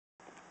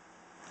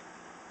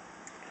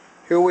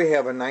Here we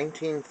have a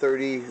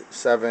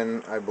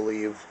 1937, I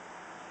believe,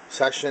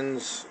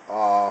 Sessions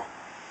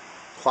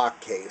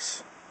clock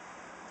case.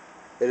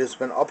 It has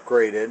been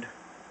upgraded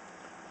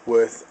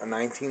with a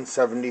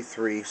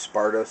 1973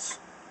 spartus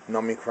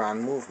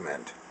numechron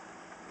movement.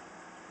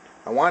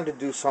 I wanted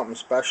to do something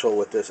special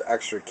with this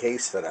extra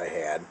case that I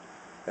had.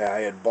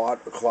 I had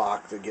bought a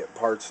clock to get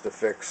parts to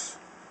fix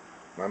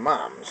my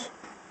mom's,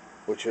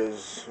 which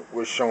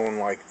was shown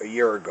like a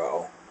year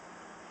ago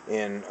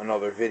in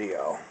another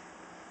video.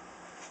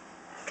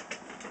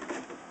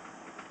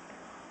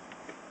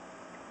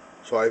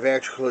 So I've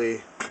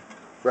actually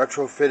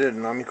retrofitted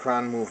an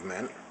numechron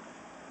movement.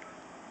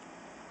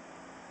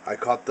 I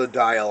cut the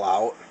dial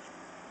out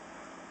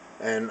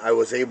and I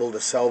was able to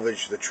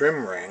salvage the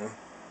trim ring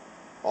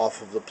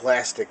off of the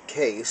plastic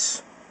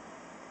case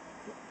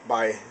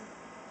by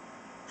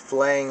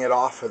flaying it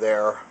off of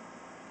there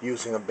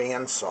using a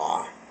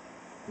bandsaw,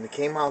 and it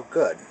came out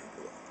good.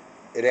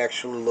 It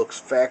actually looks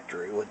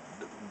factory with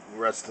the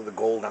rest of the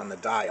gold on the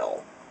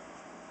dial.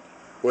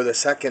 Where the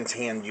second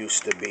hand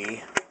used to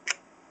be,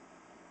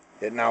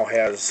 it now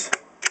has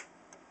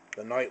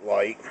the night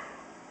light,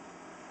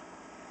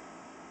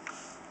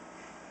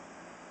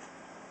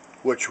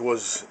 which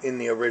was in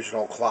the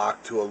original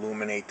clock to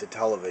illuminate the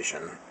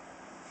television.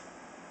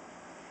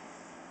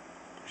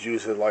 It's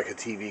used like a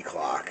TV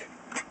clock.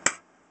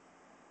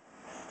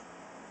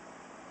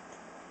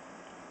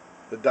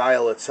 The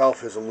dial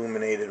itself is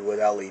illuminated with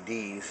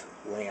LED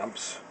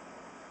lamps,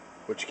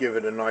 which give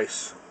it a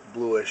nice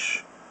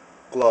bluish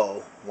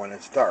glow when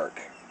it's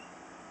dark.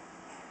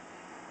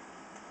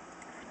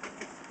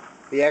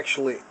 The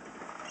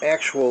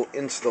actual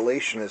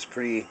installation is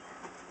pretty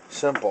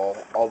simple,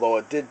 although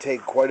it did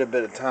take quite a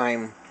bit of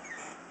time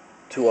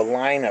to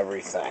align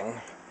everything.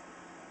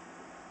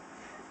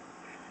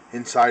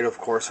 Inside, of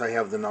course, I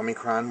have the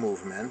numechron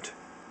movement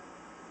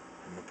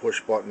and the push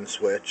button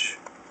switch,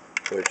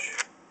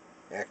 which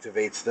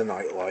activates the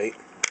night light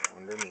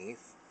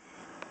underneath.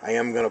 I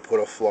am going to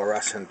put a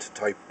fluorescent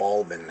type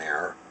bulb in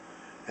there,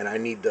 and I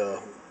need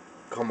to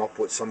come up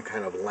with some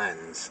kind of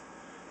lens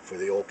for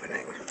the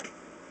opening.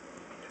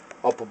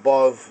 Up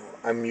above,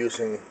 I'm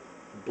using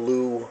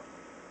blue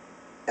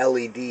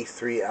LED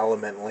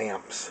 3-element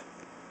lamps.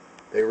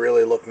 They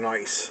really look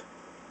nice.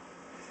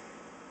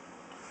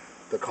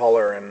 The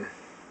color and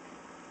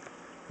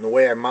the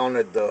way I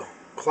mounted the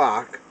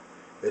clock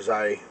is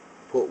I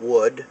put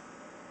wood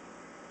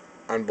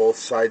on both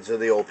sides of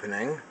the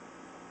opening,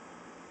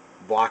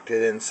 blocked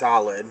it in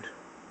solid,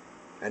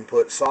 and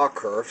put saw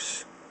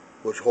kerfs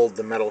which hold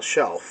the metal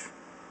shelf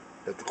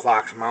that the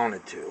clock's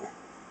mounted to.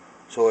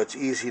 So it's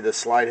easy to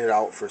slide it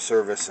out for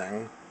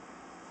servicing,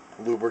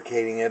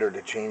 lubricating it, or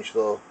to change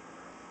the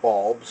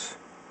bulbs.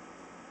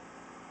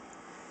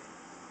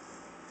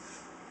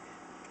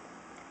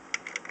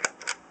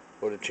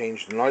 Or to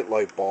change the night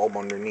light bulb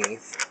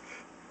underneath.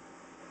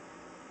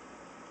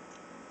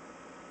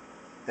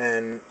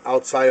 And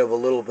outside of a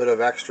little bit of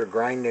extra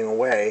grinding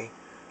away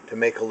to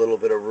make a little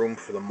bit of room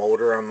for the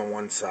motor on the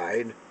one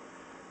side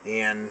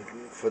and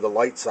for the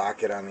light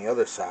socket on the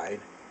other side,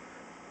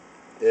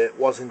 it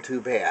wasn't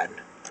too bad.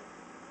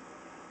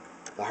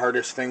 The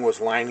hardest thing was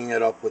lining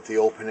it up with the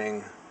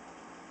opening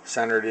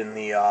centered in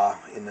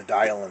the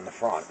dial in the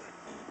front.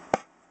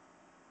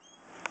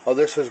 Well,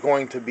 this is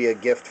going to be a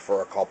gift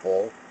for a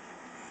couple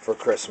for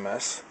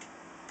Christmas,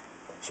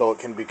 so it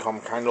can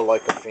become kind of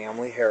like a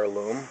family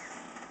heirloom,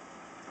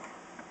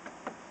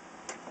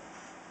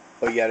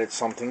 but yet it's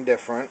something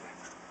different,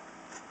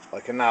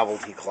 like a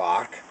novelty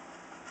clock.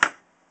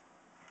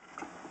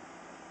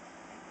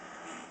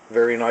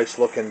 Very nice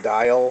looking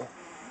dial.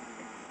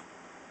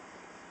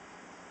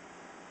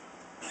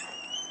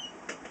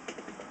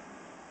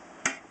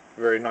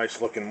 Very nice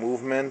looking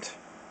movement.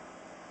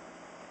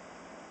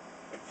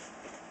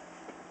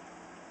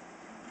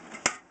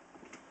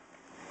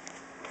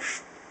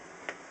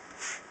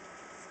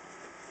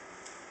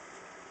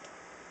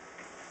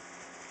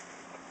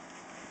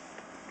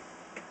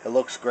 It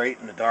looks great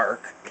in the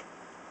dark.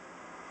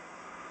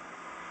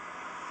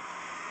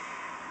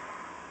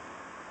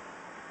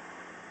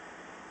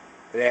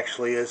 It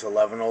actually is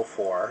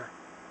 11:04.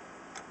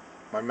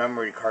 My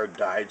memory card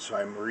died, so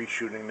I'm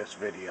reshooting this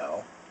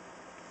video.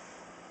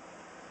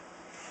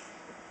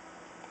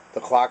 The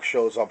clock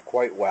shows up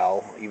quite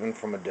well, even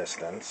from a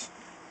distance.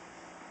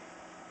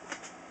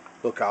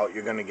 Look out,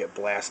 you're going to get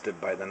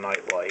blasted by the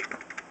night light.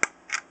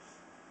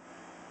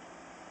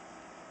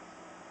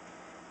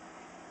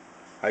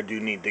 I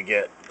do need to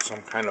get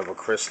some kind of a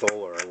crystal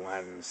or a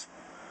lens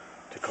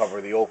to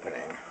cover the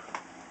opening.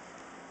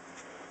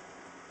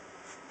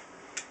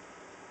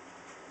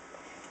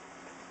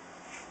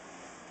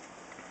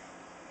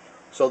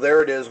 So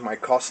there it is, my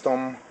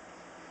custom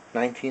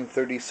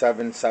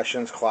 1937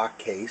 Sessions clock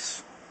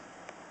case,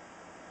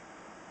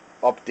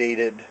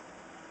 updated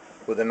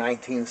with a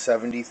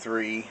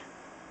 1973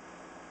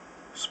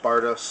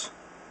 spartus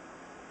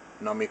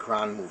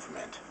numechron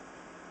movement.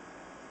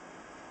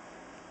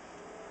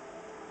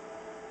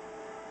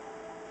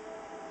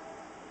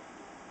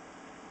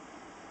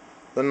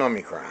 The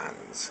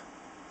numecrons.